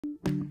Yeah,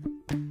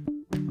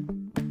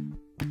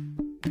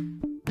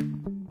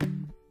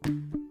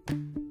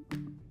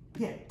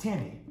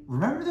 Tammy,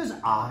 remember those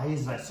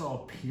eyes that I saw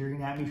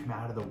peering at me from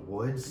out of the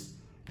woods?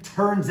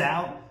 Turns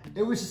out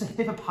it was just a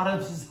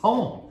hippopotamus's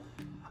home.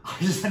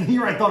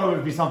 Here I thought it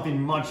would be something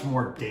much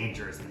more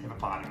dangerous than a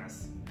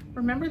hippopotamus.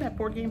 Remember that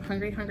board game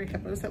Hungry Hungry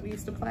Hippos that we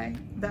used to play?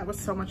 That was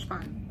so much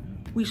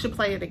fun. We should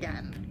play it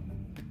again.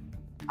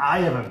 I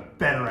have a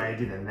better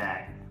idea than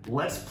that.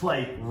 Let's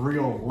play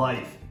real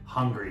life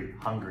Hungry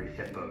Hungry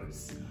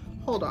Hippos.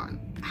 Hold on,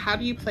 how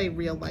do you play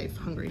real life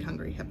Hungry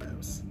Hungry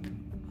Hippos?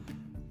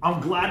 I'm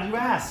glad you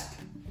asked.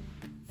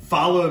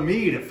 Follow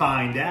me to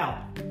find out.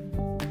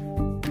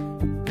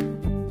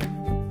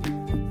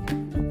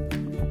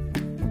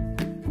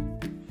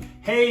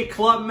 Hey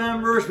club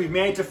members, we've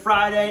made it to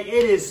Friday.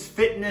 It is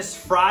Fitness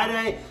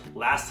Friday.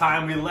 Last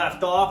time we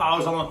left off, I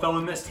was on the phone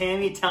with Miss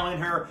Tammy telling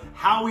her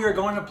how we are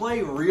going to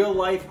play real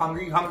life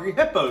Hungry Hungry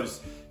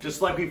Hippos. Just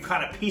like we've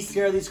kind of pieced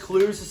together these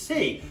clues to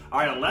see. All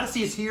right,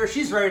 Alessi's here.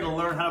 She's ready to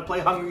learn how to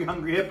play Hungry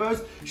Hungry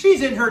Hippos.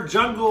 She's in her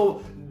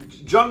jungle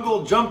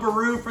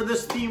jumperoo for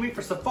this theme week,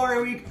 for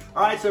Safari Week.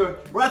 All right, so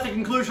we're at the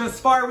conclusion of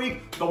Safari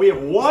Week, but we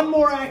have one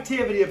more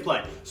activity to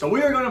play. So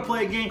we are going to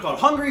play a game called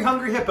Hungry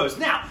Hungry Hippos.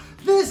 Now,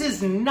 this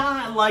is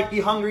not like the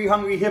Hungry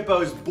Hungry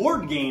Hippos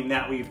board game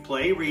that we've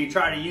played, where you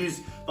try to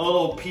use the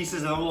little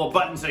pieces and the little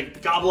buttons to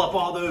gobble up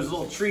all those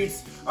little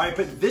treats. All right,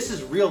 but this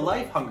is real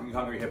life Hungry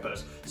Hungry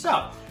Hippos.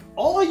 So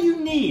all you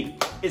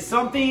need is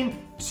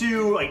something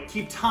to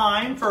keep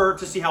time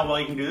to see how well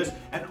you can do this,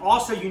 and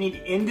also you need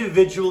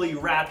individually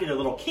wrapped either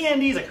little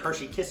candies like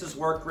Hershey Kisses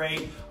work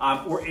great,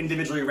 or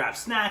individually wrapped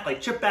snack like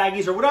chip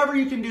baggies or whatever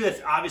you can do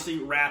that's obviously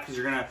wrapped, because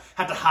you're gonna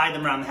have to hide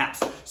them around the house.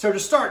 So to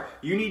start,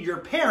 you need your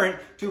parent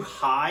to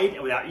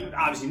hide, without you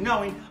obviously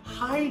knowing,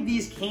 hide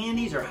these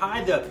candies or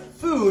hide the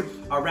food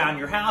around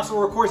your house.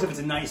 Or of course, if it's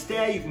a nice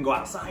day, you can go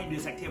outside and do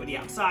this activity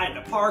outside in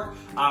a park,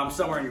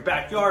 somewhere in your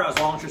backyard, as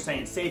long as you're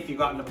staying safe. You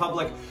go out in the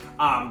public.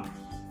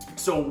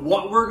 So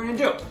what we're gonna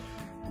do,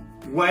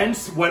 when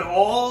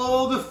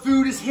all the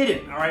food is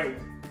hidden, all right,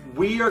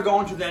 we are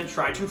going to then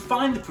try to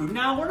find the food.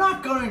 Now, we're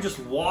not gonna just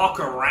walk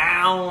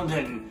around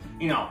and,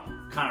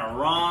 kind of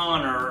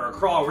run or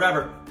crawl or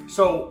whatever.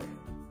 So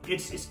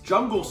it's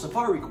jungle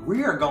safari week.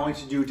 We are going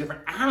to do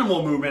different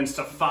animal movements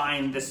to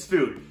find this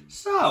food.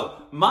 So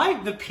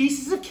the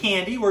pieces of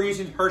candy, we're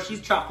using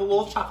Hershey's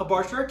little chocolate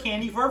bars for our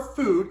candy for our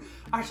food.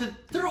 Actually,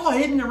 they're all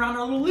hidden around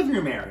our little living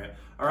room area.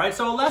 All right,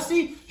 so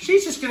Alessi,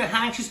 she's just gonna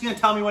hang, she's gonna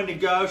tell me when to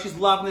go. She's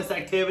loving this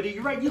activity.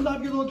 You're right, you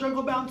love your little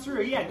jungle bouncer.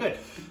 Yeah, good.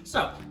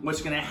 So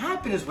what's gonna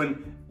happen is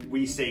when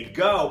we say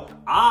go,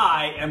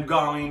 we're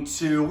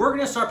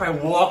gonna start by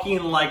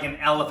walking like an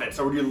elephant.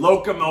 So we're doing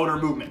locomotor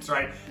movements,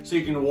 right? So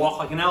you can walk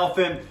like an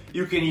elephant.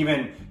 You can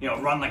even,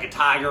 run like a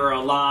tiger or a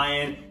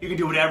lion. You can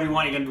do whatever you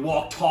want. You can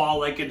walk tall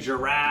like a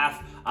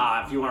giraffe.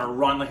 If you want to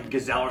run like a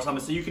gazelle or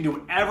something. So you can do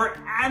whatever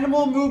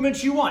animal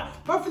movements you want.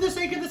 But for the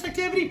sake of this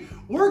activity,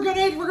 we're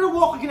gonna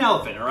walk like an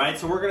elephant, all right?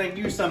 So we're gonna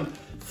do some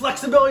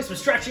flexibility, some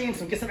stretching,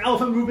 get some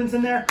elephant movements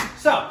in there.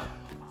 So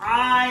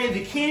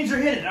the candies are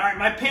hidden, all right?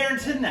 My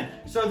parents hidden them.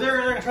 So they're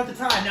gonna start the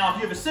time. Now, if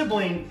you have a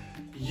sibling,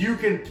 you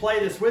can play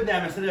this with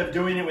them instead of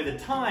doing it with the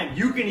time.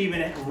 You can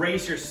even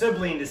race your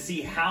sibling to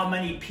see how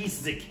many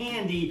pieces of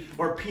candy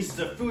or pieces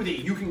of food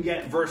that you can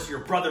get versus your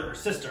brother or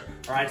sister.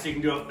 All right, so you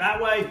can do it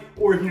that way,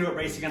 or you can do it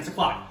race against the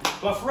clock.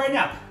 But for right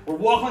now, we're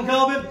walking like an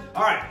elephant.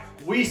 All right,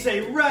 we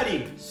say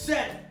ready,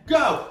 set,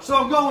 go. So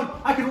I'm going,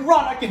 I can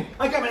run,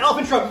 I got my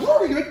elephant truck.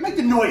 Make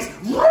the noise.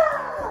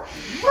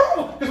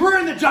 Because we're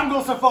in the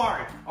jungle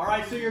safari. All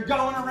right, so you're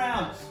going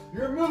around,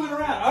 you're moving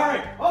around. All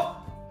right,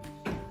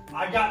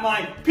 I got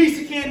my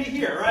piece of candy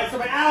here, right? So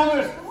my animal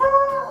is,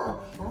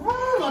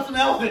 that's an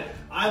elephant.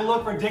 I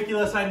look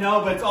ridiculous, I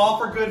know, but it's all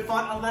for good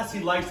fun, unless he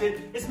likes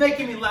it. It's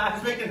making me laugh,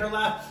 it's making her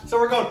laugh. So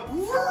we're going,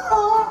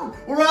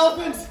 we're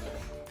elephants.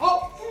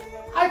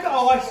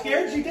 I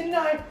scared you, didn't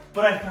I?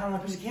 But I found a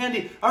piece of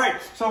candy. All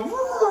right, so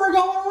we're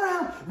going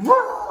around,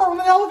 I'm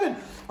an elephant.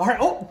 All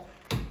right,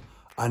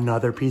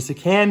 another piece of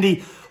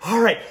candy. All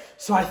right,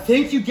 so I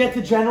think you get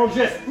the general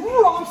gist.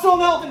 I'm still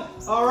an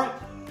elephant. All right.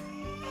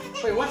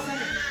 Wait, what's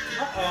that?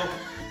 Uh-oh,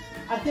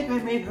 I think I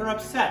made her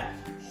upset.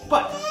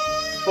 But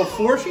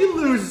before she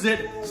loses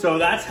it, so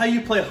that's how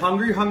you play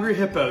Hungry Hungry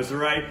Hippos, all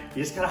right?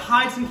 You just gotta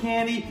hide some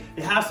candy,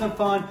 you have some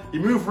fun, you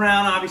move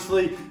around,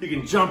 obviously, you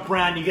can jump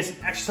around, you get some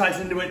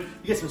exercise into it,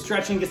 you get some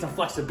stretching, get some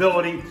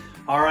flexibility,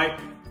 all right?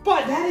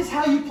 But that is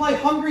how you play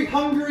Hungry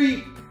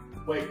Hungry.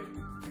 Wait,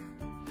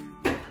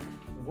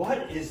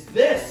 what is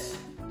this?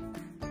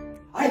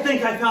 I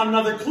think I found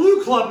another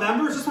clue, club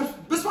members.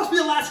 This must be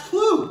the last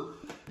clue.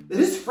 It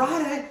is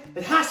Friday.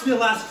 It has to be the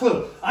last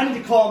clue. I need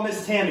to call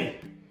Miss Tammy.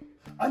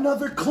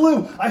 Another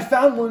clue. I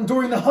found one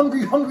during the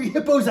Hungry Hungry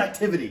Hippos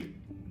activity.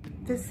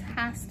 This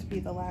has to be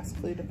the last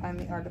clue to find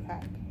the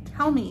artifact.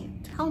 Tell me.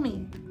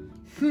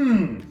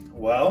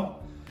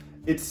 Well,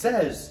 it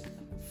says,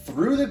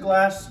 through the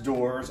glass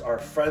doors are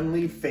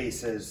friendly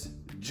faces,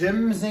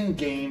 gyms and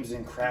games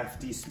and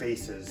crafty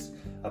spaces,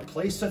 a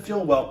place to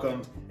feel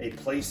welcomed, a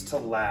place to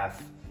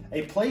laugh,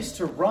 a place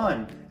to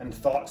run and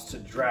thoughts to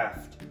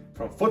draft.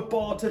 From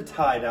football to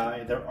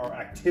tie-dye, there are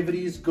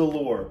activities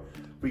galore.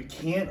 We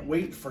can't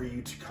wait for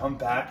you to come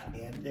back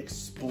and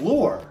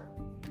explore.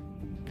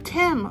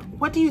 Tim,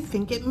 what do you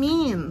think it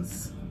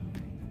means?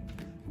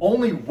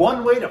 Only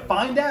one way to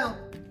find out.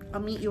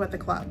 I'll meet you at the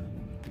club.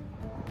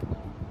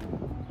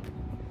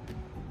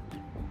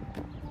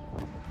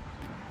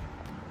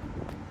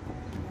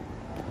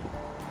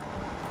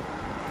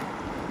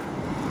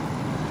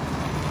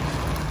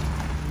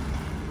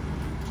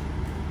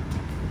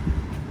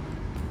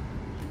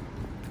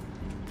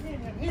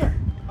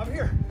 I'm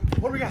here.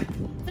 What do we got?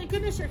 Thank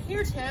goodness you're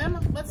here, Tim.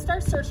 Let's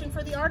start searching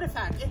for the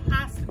artifact. It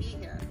has to be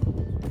here.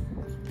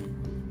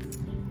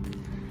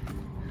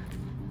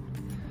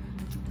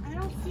 I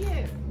don't see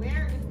it.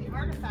 Where is the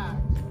artifact?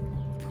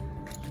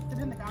 Is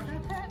it in the gaga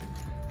pit?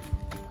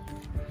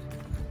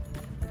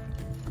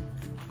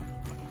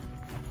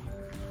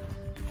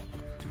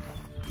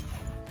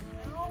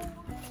 No.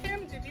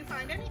 Tim, did you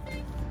find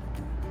anything?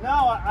 No,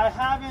 I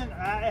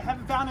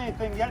haven't found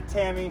anything yet,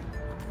 Tammy.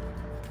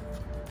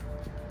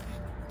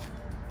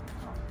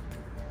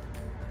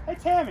 Hey,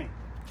 Tammy.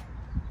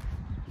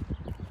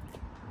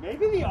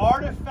 Maybe the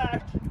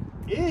artifact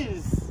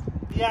is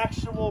the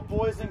actual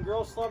Boys and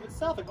Girls Club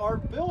itself, like our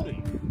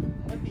building,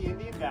 like the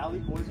Indian Valley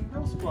Boys and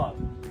Girls Club.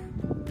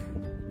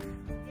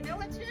 You know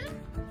what, Tim?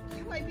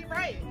 You might be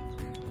right.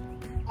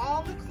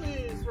 All the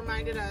clues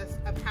reminded us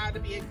of how to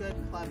be a good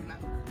club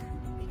member.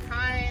 Be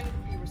kind,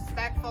 be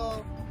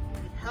respectful,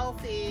 be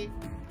healthy,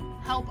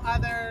 help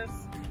others.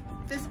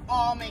 This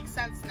all makes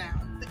sense now.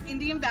 The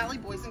Indian Valley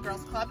Boys and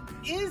Girls Club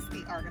is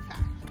the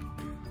artifact.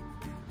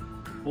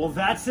 Well,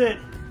 that's it.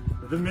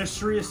 The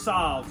mystery is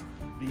solved.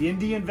 The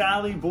Indian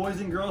Valley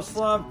Boys and Girls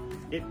Club,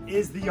 it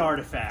is the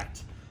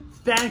artifact.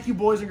 Thank you,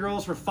 boys and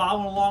girls, for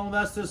following along with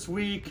us this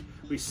week.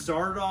 We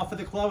started off at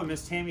the club and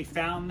Miss Tammy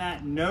found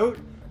that note,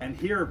 and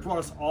here it brought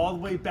us all the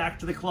way back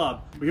to the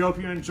club. We hope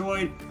you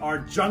enjoyed our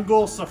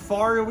jungle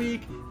safari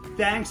week.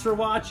 Thanks for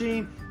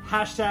watching.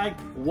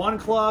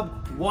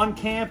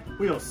 #OneClubOneCamp.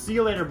 We will see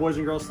you later, Boys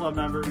and Girls Club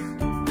members.